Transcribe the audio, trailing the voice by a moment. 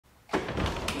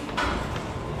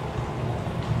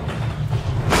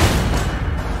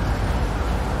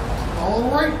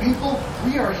Alright people,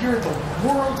 we are here at the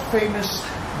world famous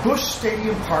Busch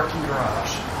Stadium parking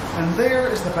garage, and there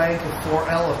is the bank of 4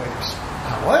 elevators.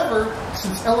 However,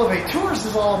 since elevaTOURS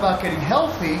is all about getting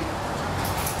healthy,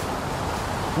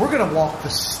 we're going to walk the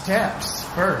steps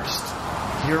first.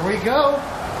 Here we go.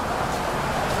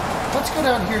 Let's go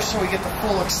down here so we get the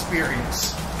full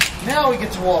experience. Now we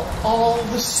get to walk all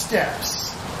the steps.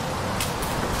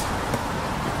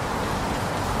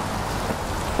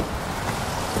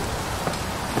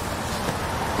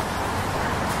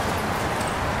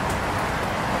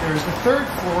 There's the 3rd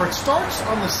floor. It starts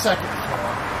on the 2nd floor.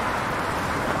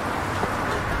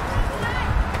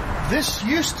 This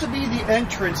used to be the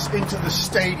entrance into the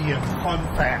stadium, fun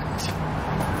fact.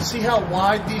 See how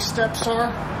wide these steps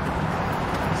are?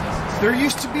 There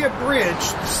used to be a bridge.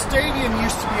 The stadium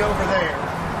used to be over there.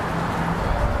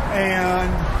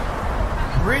 And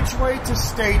bridgeway to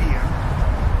stadium.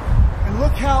 And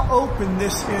look how open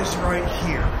this is right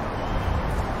here.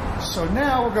 So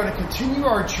now we're going to continue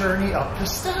our journey up the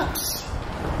steps.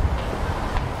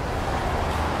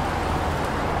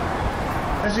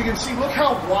 As you can see, look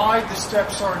how wide the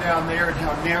steps are down there and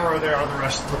how narrow they are the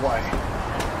rest of the way.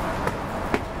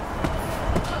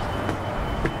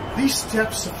 These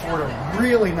steps afford a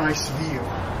really nice view.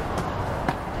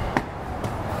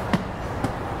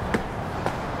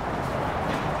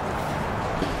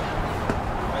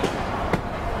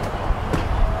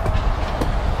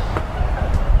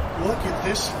 Look at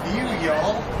this view,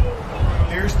 y'all.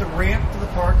 There's the ramp to the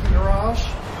parking garage.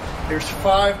 There's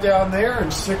 5 down there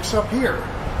and 6 up here.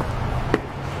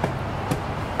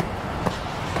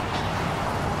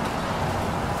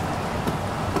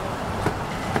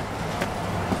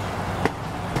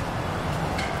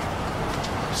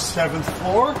 Seventh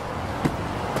floor.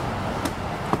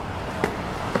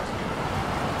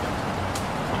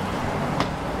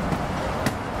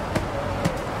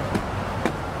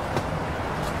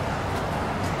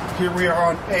 Here we are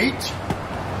on 8.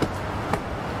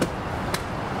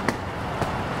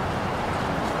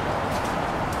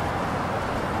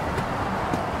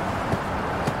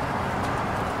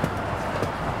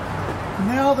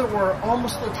 Now that we're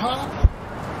almost at the top,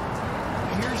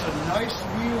 here's a nice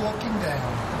view looking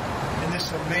down in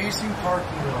this amazing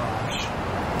parking garage.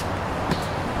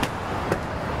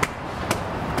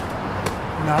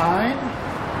 9.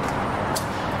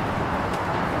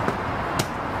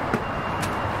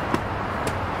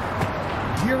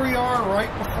 Here we are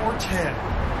right before 10.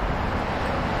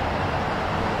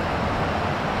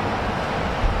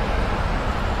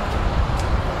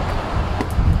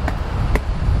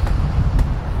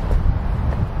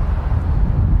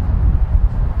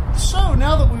 So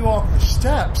now that we walk the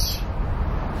steps,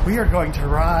 we are going to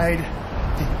ride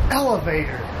the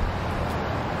elevator.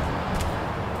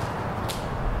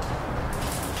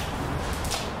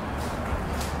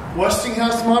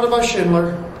 Westinghouse modded by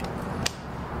Schindler.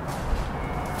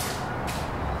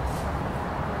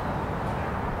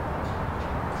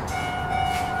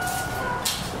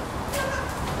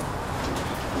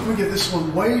 We get this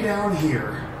one way down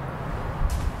here.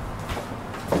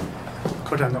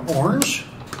 Go down to orange.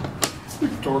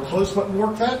 Door closed button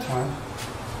worked that time.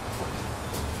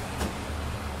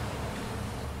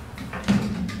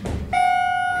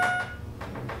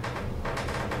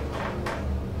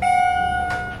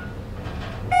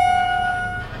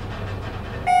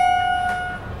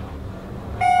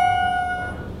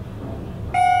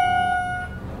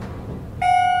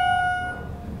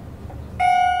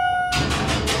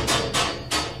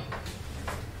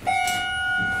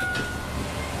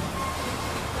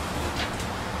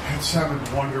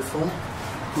 Sounded wonderful.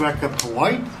 Go back up to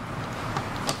white.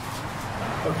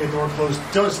 Okay, door closed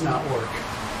does not work.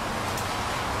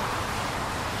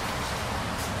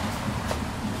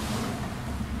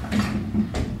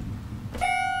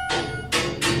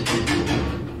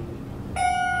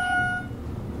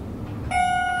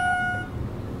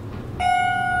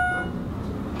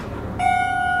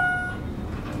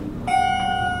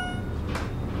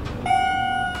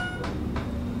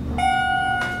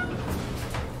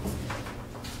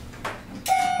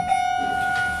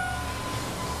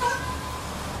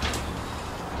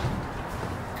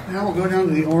 Now we'll go down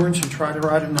to the orange and try to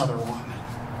ride another one.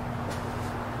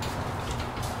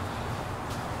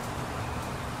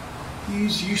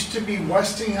 These used to be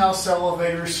Westinghouse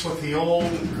elevators with the old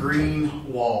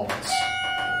green walls.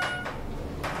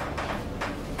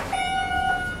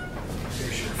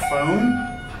 There's your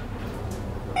phone,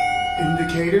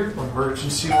 indicator,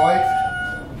 emergency light.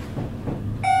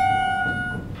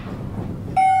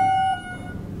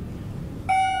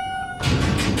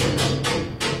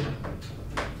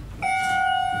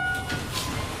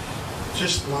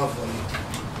 Just lovely.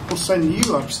 We'll send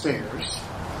you upstairs.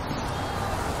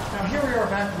 Now here we are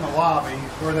back in the lobby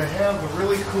where they have the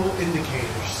really cool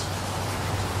indicators.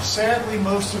 Sadly,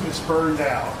 most of it's burned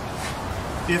out,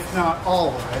 if not all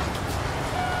of it.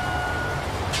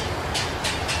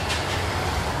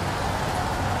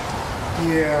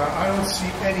 Yeah, I don't see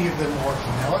any of them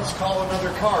working. Now let's call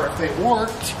another car. If they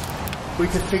worked, we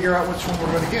could figure out which one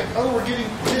we're going to get. Oh, we're getting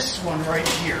this one right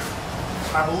here.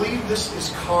 I believe this is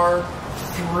car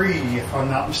 3, if I'm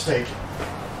not mistaken.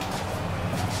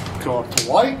 Go up to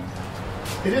white.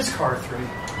 It is car 3.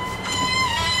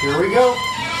 Here we go.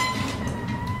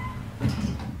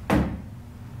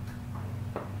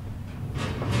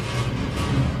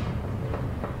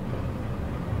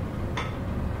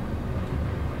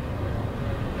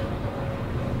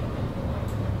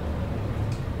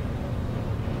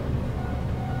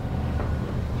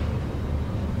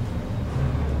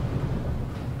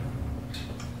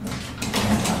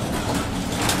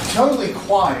 Totally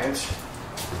quiet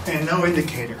and no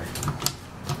indicator.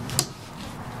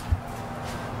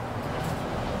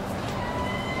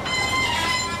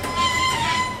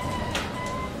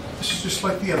 This is just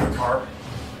like the other car.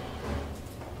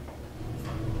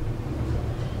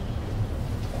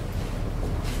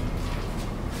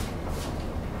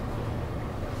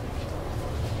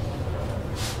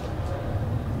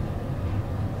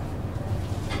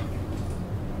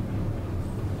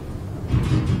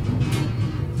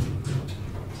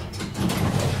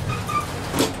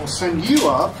 Send you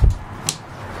up.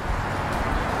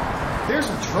 There's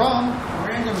a drum, a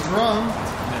random drum.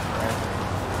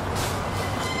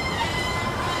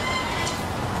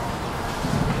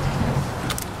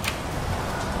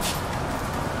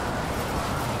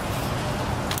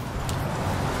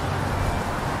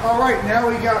 All right, now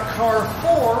we got car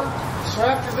 4. So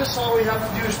after this, all we have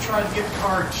to do is try to get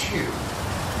car 2.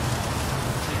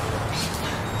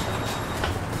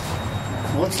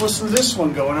 Let's listen to this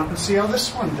one going up and see how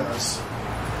this one does.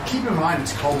 Keep in mind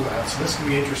it's cold out, so this can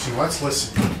be interesting. Let's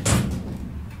listen.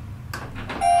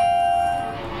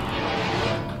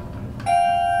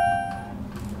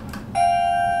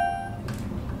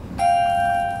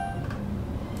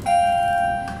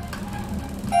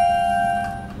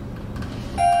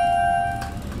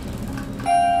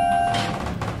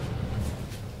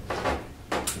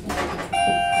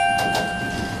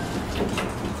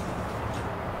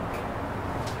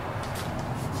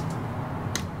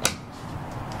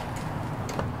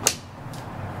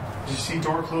 You see,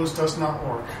 door close does not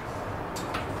work.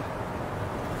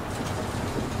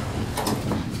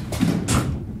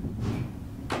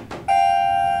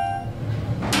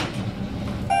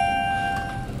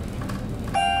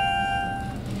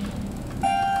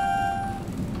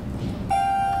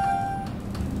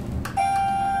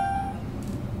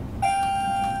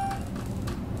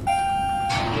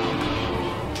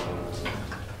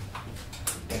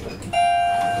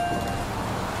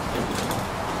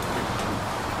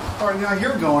 All right, now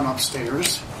you're going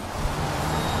upstairs.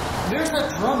 There's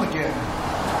that drum again.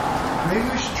 Maybe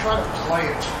we should try to play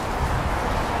it.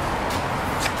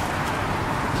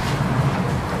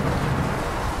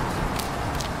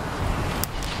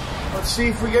 Let's see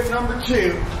if we get number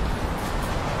 2.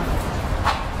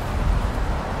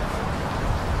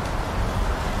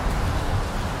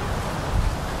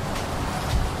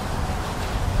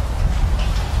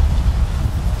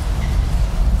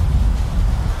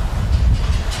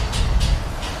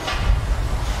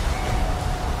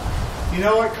 You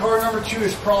know what? Car number 2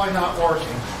 is probably not working.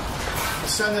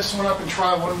 Let's send this one up and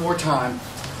try one more time.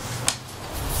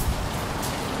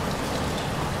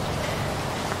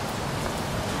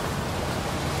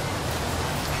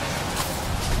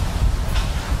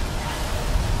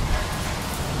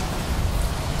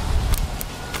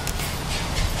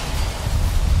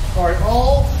 All right,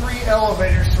 all 3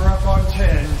 elevators are up on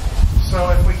 10. So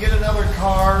if we get another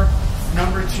car,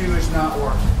 number 2 is not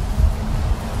working.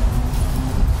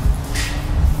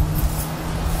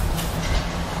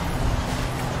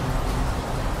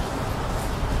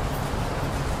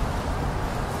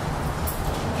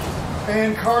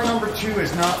 And car number 2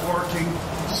 is not working,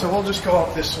 so we'll just go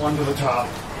up this one to the top.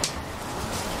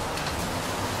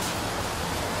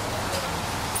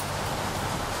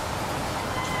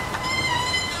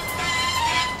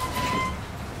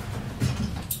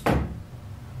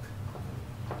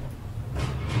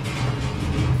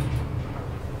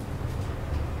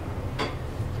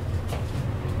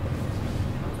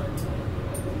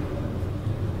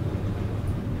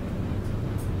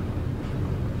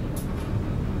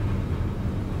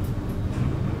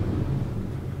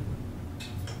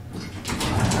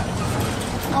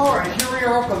 Alright, here we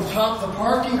are up on top of the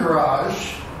parking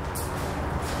garage.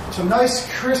 It's a nice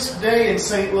crisp day in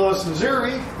St. Louis,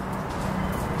 Missouri.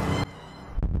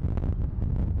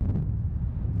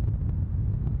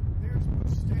 There's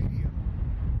Busch Stadium.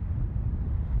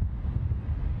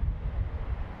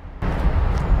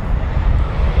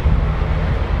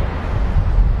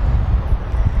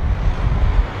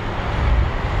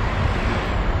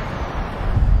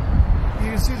 You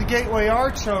can see the Gateway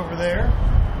Arch over there.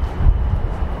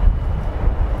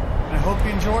 I hope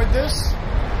you enjoyed this.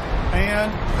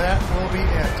 And that will be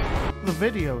it. The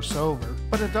video's over,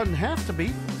 but it doesn't have to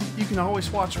be. You can always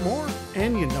watch more,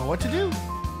 and you know what to do.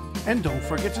 And don't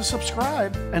forget to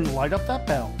subscribe and light up that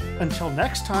bell. Until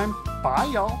next time, bye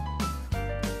y'all.